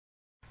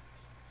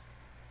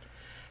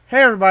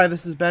Hey everybody,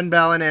 this is Ben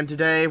Bellin, and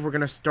today we're going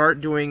to start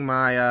doing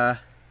my,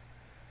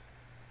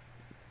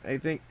 I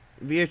think,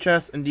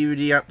 VHS and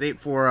DVD update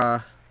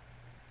for,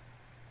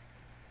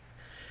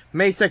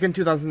 May 2nd,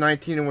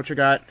 2019, in which I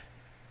got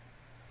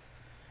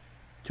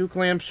 2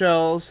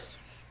 clamshells,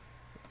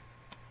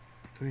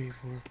 3,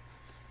 4,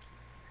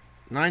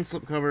 9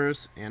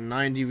 slipcovers, and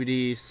 9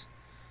 DVDs.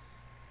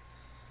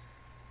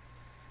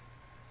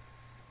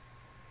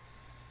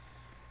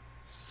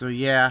 So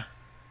yeah,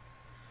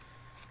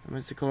 I'm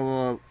going to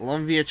call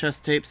 11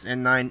 VHS tapes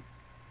and 9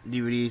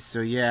 DVDs, so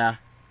yeah.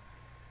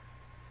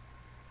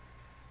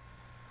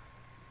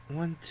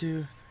 1,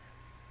 2...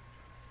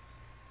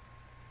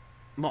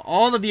 Well,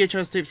 all the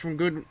VHS tapes from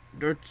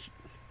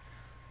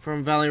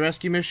from Valley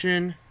Rescue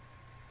Mission.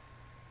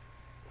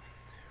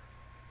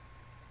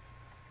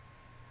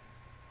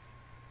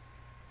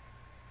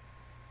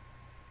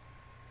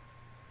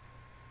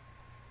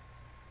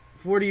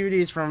 Four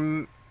DVDs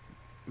from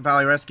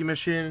Valley Rescue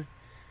Mission,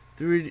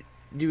 3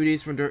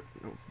 DVDs from Dirt,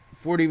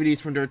 4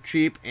 DVDs from Dirt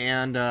Cheap,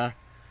 and 1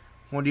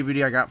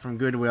 DVD I got from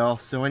Goodwill.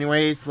 So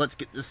anyways, let's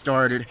get this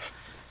started.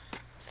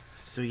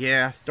 So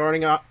yeah,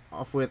 starting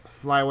off with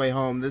Fly Away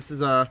Home. This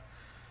is a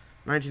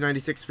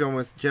 1996 film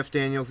with Jeff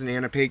Daniels and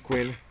Anna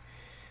Paquin,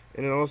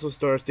 and it also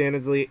stars Dana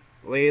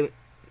Delaney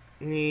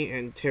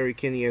and Terry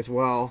Kinney as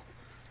well.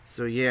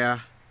 So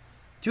yeah,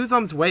 2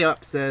 thumbs way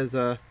up, says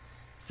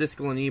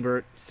Siskel and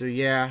Ebert. So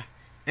yeah.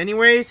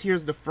 Anyways,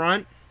 here's the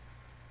front,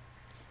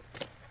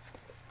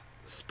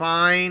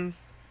 spine,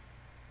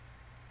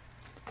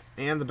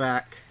 and the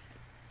back.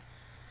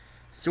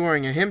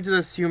 Storing A Hymn to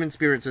the Human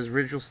Spirit, says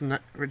Richard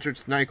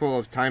Snikel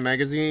of Time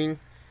Magazine.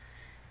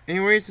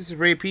 Anyways, this is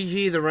rated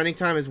PG. The running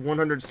time is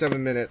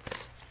 107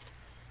 minutes.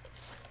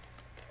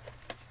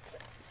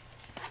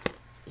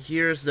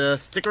 Here's the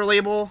sticker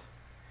label,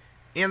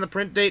 and the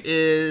print date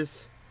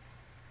is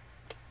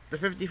the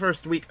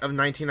 51st week of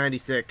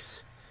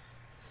 1996.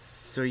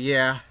 So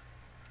yeah,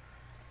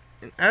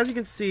 and as you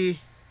can see,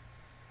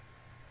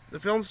 the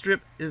film strip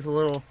is a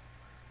little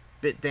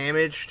bit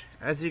damaged,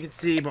 as you can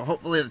see, but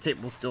hopefully the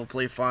tape will still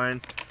play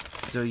fine.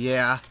 So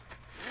yeah,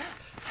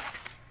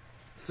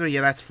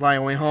 that's Fly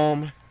Away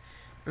Home.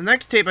 The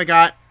next tape I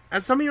got,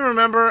 as some of you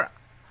remember,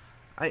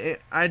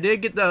 I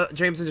did get the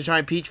James and the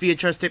Giant Peach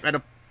VHS tape at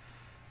a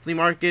flea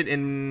market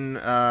in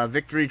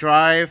Victory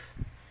Drive.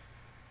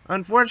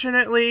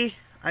 Unfortunately,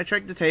 I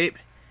checked the tape.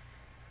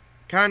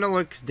 Kind of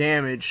looks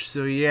damaged,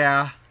 so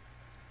yeah.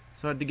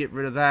 So I had to get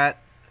rid of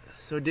that.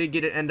 So I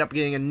did end up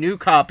getting a new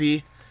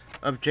copy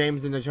of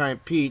James and the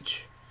Giant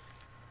Peach.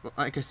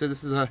 Like I said,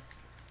 this is a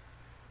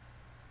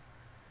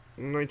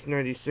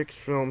 1996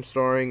 film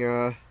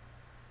starring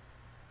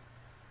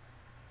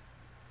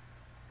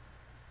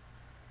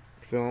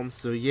film.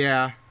 So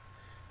yeah,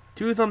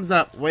 2 thumbs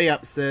up, way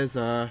up, says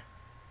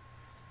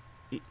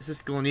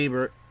Siskel and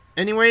Ebert.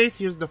 Anyways,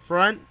 here's the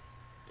front,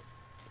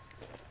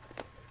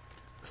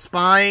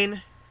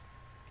 spine,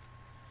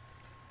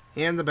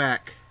 and the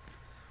back.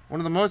 One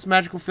of the most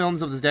magical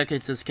films of the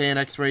decade, says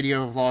KNX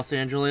Radio of Los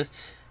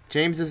Angeles.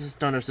 James is a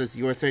stunner, says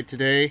USA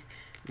Today.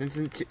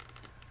 Instant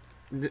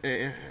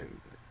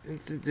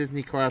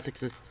Disney Classics,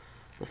 says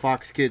the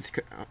Fox Kids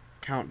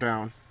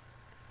Countdown.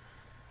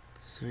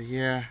 So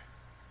yeah.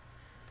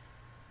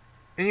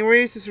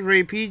 Anyways, this is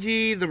rated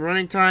PG. The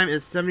running time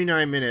is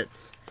 79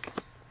 minutes.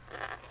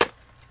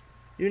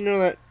 You know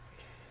that.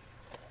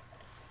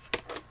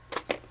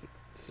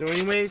 So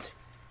anyways,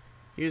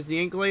 here's the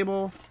ink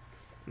label.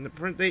 And the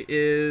print date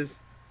is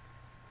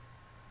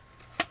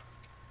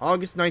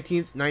August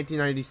 19th,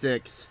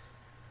 1996.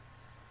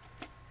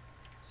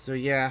 So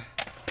yeah,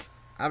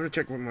 I have to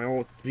check what my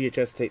old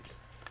VHS tapes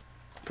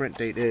print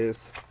date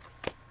is.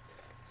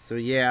 So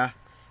yeah,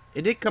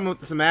 it did come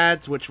with some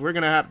ads, which we're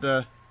going to have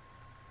to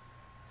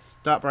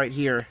stop right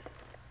here.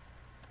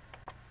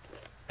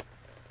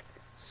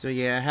 So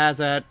yeah, it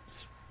has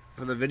ads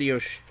for the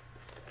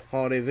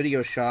holiday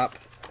video shop.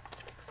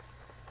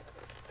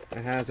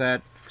 It has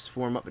ads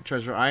for Muppet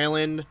Treasure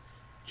Island,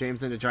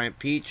 James and the Giant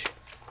Peach.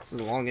 This is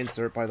a long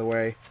insert, by the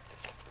way.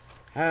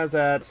 Has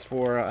ads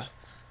for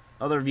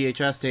other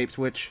VHS tapes,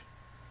 which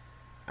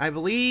I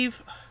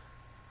believe...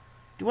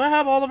 Do I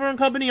have Oliver and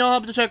Company? I'll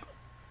have to check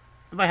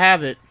if I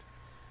have it.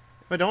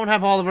 If I don't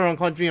have Oliver and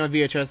Company on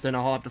VHS, then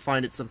I'll have to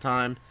find it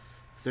sometime.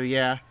 So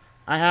yeah,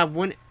 I have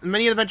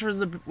Many Adventures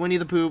of Winnie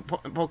the Pooh,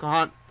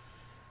 Pocahontas,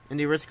 and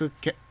the Rescue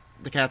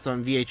the Cats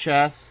on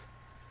VHS,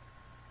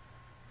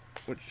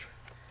 which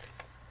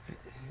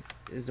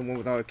is the one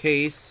without a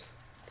case.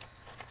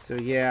 So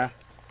yeah,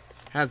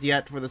 has the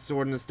act for The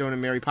Sword and the Stone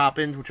and Mary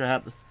Poppins, which I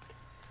have the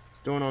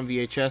Stone on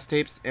VHS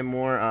tapes, and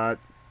more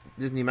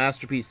Disney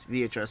Masterpiece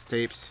VHS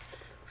tapes,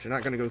 which I'm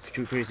not going to go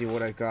too crazy with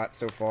what I've got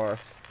so far.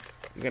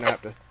 I'm going to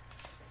have to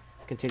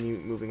continue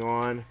moving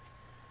on.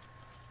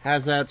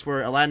 Has ads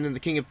for Aladdin and the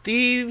King of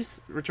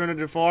Thieves, Return of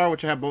Jafar,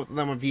 which I have both of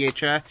them on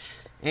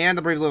VHS, and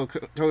The Brave Little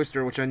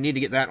Toaster, which I need to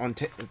get that on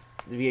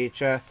the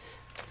VHS.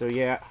 So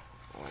yeah,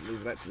 I'll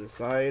move that to the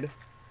side.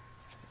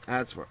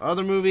 Ads for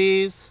other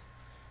movies.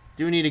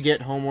 Do need to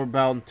get Homeward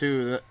Bound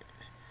 2.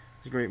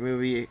 It's a great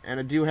movie. And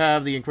I do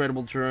have The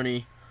Incredible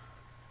Journey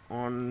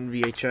on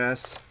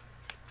VHS.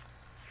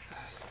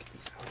 Let's get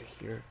these out of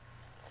here.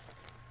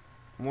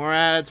 More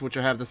ads, which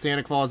I have The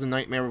Santa Claus and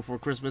Nightmare Before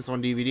Christmas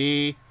on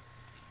DVD.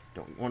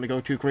 Don't want to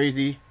go too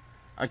crazy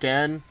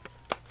again.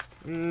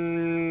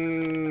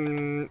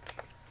 And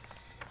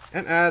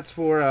ads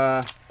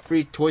for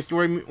free Toy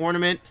Story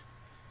ornament.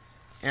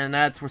 And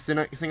ads for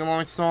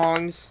sing-along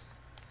songs.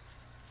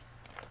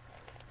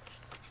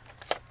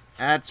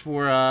 Ads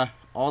for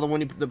all the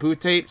Winnie the Pooh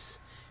tapes.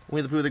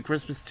 Winnie the Pooh the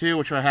Christmas 2,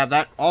 which I have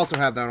that. Also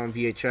have that on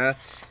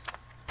VHS.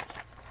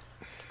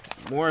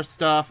 More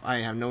stuff I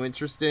have no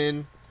interest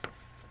in.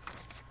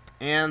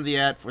 And the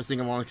ad for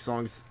sing-along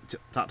songs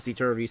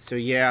topsy-turvy. So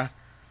yeah,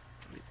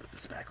 let me put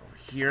this back over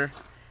here.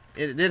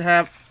 It did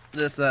have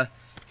this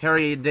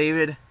Harry and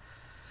David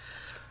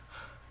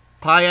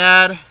pie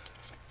ad.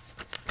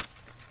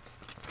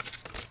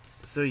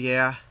 So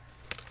yeah.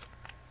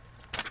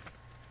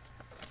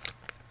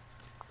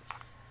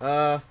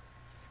 I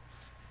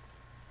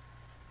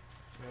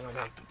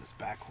gotta put this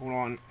back. Hold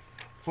on,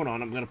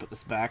 I'm gonna put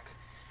this back.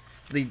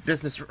 The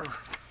business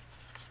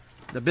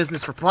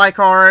reply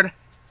card.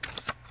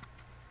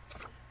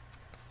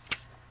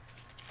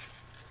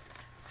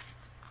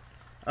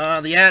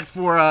 The ad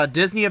for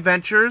Disney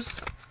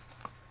Adventures.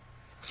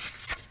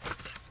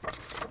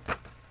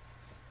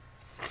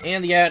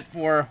 And the ad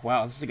for,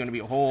 wow, this is going to be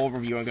a whole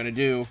overview I'm going to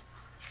do.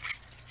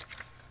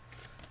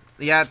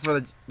 The ad for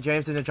the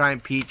James and the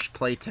Giant Peach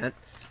play tent.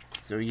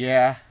 So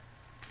yeah.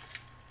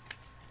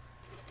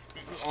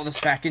 Put all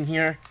this back in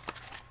here.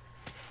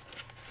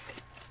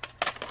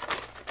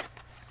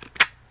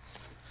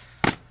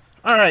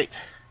 Alright,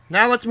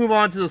 now let's move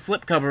on to the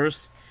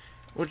slipcovers.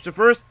 Which the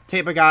first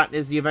tape I got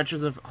is The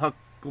Adventures of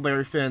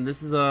Huckleberry Finn.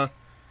 This is I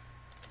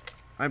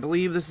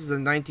believe this is a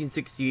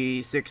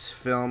 1966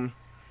 film.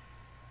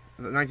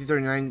 The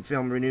 1939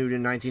 film renewed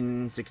in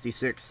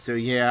 1966. So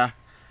yeah,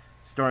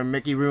 starring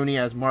Mickey Rooney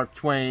as Mark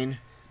Twain.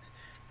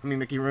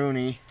 Mickey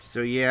Rooney.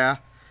 So yeah,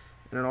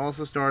 and it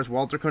also stars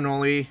Walter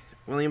Connolly,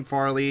 William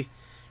Farley,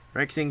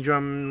 Rex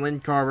Ingram,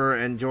 Lynn Carver,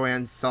 and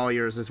Joanne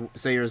Sayers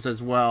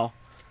as well.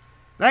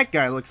 That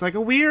guy looks like a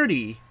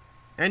weirdie.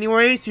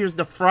 Anyways, here's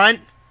the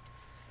front.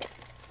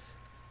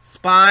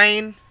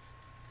 Spine,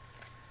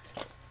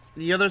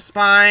 the other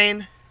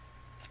spine,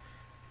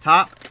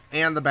 top,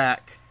 and the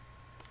back.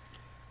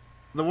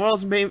 The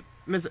world's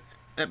famous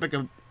epic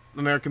of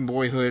American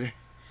Boyhood.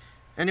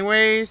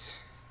 Anyways,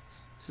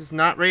 this is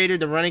not rated.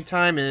 The running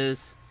time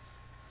is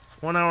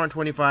 1 hour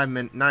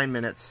and 9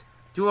 minutes.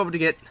 Do hope to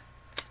get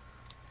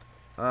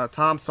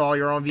Tom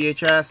Sawyer on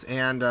VHS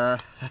and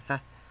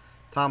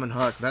Tom and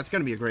Huck. That's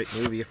going to be a great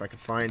movie if I can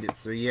find it.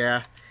 So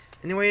yeah.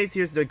 Anyways,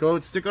 here's the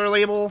gold sticker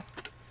label.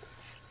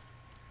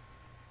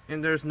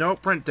 And there's no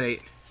print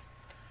date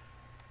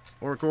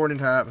or recording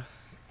tab,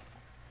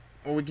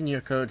 or we can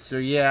use code. So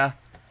yeah,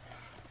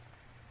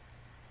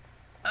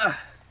 get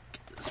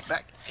this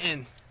back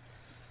in.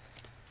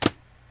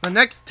 The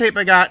next tape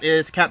I got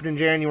is Captain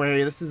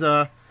January. This is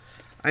I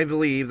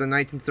believe the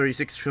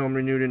 1936 film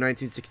renewed in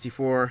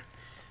 1964.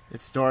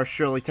 It stars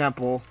Shirley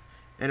Temple,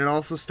 and it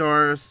also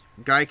stars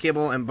Guy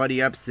Kibble and Buddy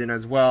Ebsen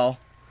as well.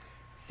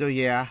 So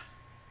yeah.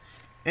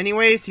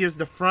 Anyways, here's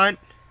the front.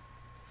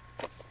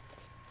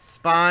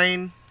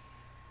 Spine,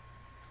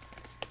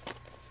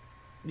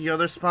 the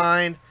other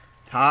spine,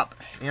 top,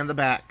 and the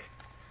back.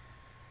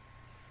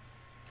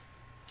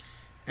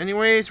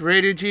 Anyways,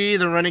 rated G,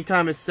 the running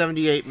time is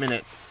 78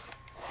 minutes.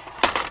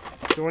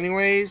 So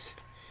anyways,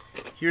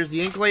 here's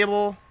the ink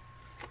label.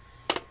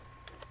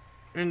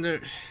 And I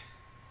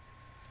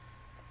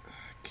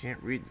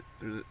can't read.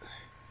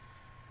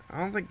 I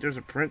don't think there's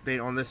a print date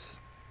on this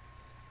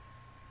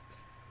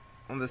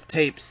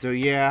tape, so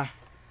yeah.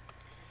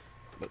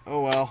 But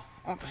oh well.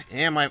 Oh,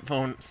 and my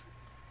phone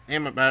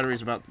and my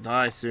battery's about to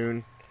die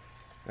soon.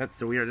 That's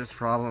the weirdest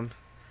problem.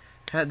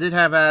 Did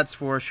have ads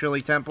for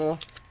Shirley Temple.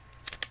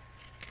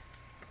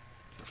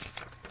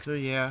 So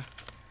yeah.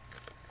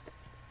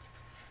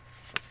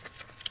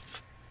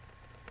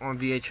 On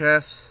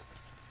VHS.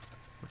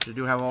 Which I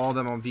do have all of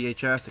them on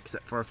VHS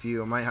except for a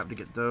few. I might have to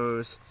get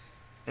those.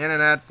 And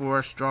an ad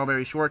for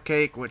Strawberry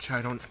Shortcake, which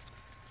I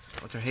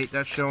hate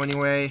that show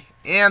anyway.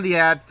 And the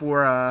ad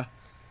for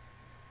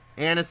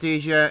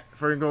Anastasia,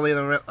 Ferngully,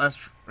 the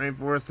Last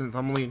Rainforest, and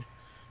Thumbling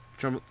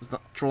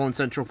Troll in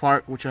Central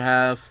Park, which I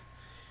have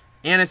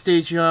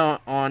Anastasia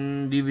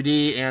on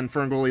DVD and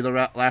Ferngully, the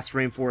Last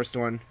Rainforest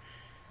on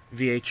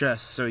VHS.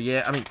 So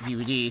yeah,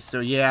 DVD. So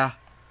yeah.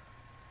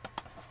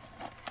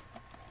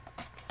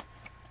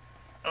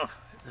 Oh,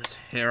 there's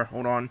hair.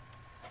 Hold on.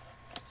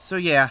 So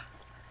yeah,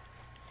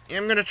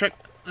 I'm gonna check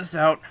this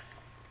out.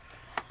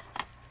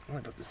 Let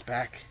me put this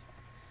back.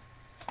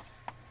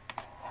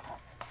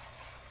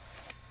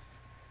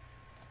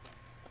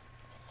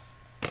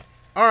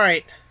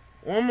 Alright,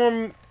 one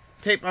more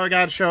tape I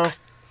gotta show.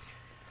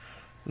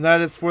 And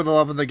that is For the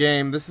Love of the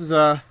Game. This is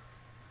a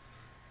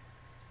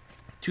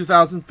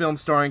 2000 film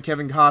starring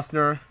Kevin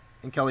Costner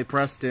and Kelly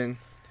Preston.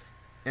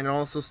 And it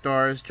also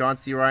stars John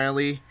C.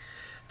 Reilly,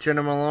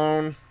 Jenna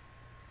Malone,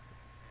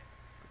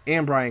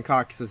 and Brian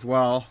Cox as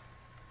well.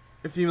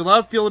 If you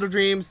love Field of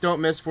Dreams,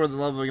 don't miss For the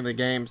Love of the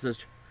Games.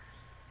 This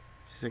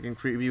second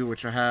preview,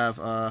 which I have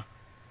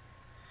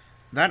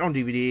that on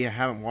DVD. I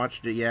haven't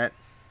watched it yet.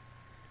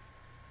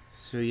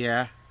 So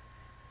yeah.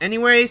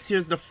 Anyways,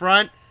 here's the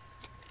front,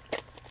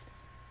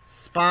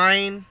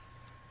 spine,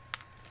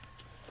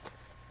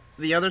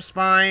 the other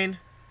spine,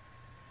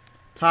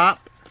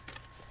 top,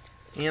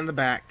 and the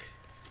back.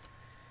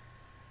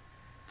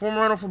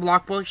 Former rental from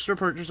Blockbuster,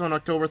 purchased on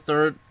October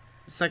 3rd,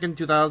 2nd,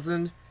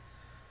 2000.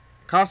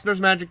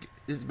 Costner's Magic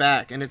is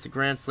back, and it's a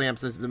grand slam,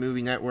 says the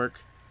Movie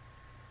Network.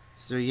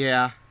 So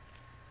yeah.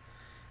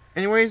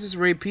 Anyways, it's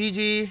rated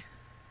PG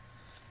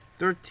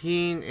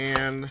 13,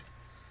 and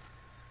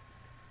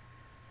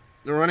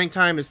the running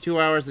time is 2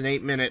 hours and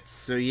 8 minutes.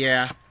 So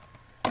yeah.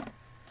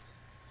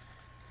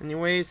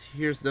 Anyways,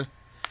 here's the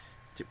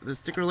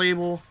sticker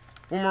label.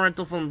 Former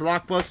rental from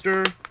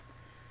Blockbuster.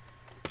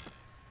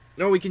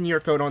 No weekend year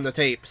code on the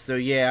tape. So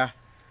yeah.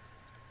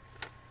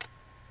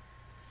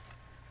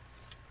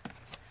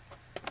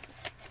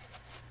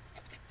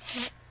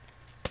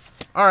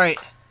 Alright,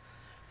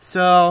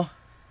 so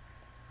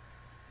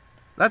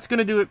that's going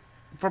to do it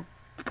for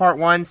part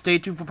 1. Stay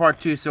tuned for part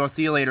 2, so I'll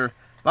see you later.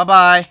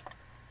 Bye-bye.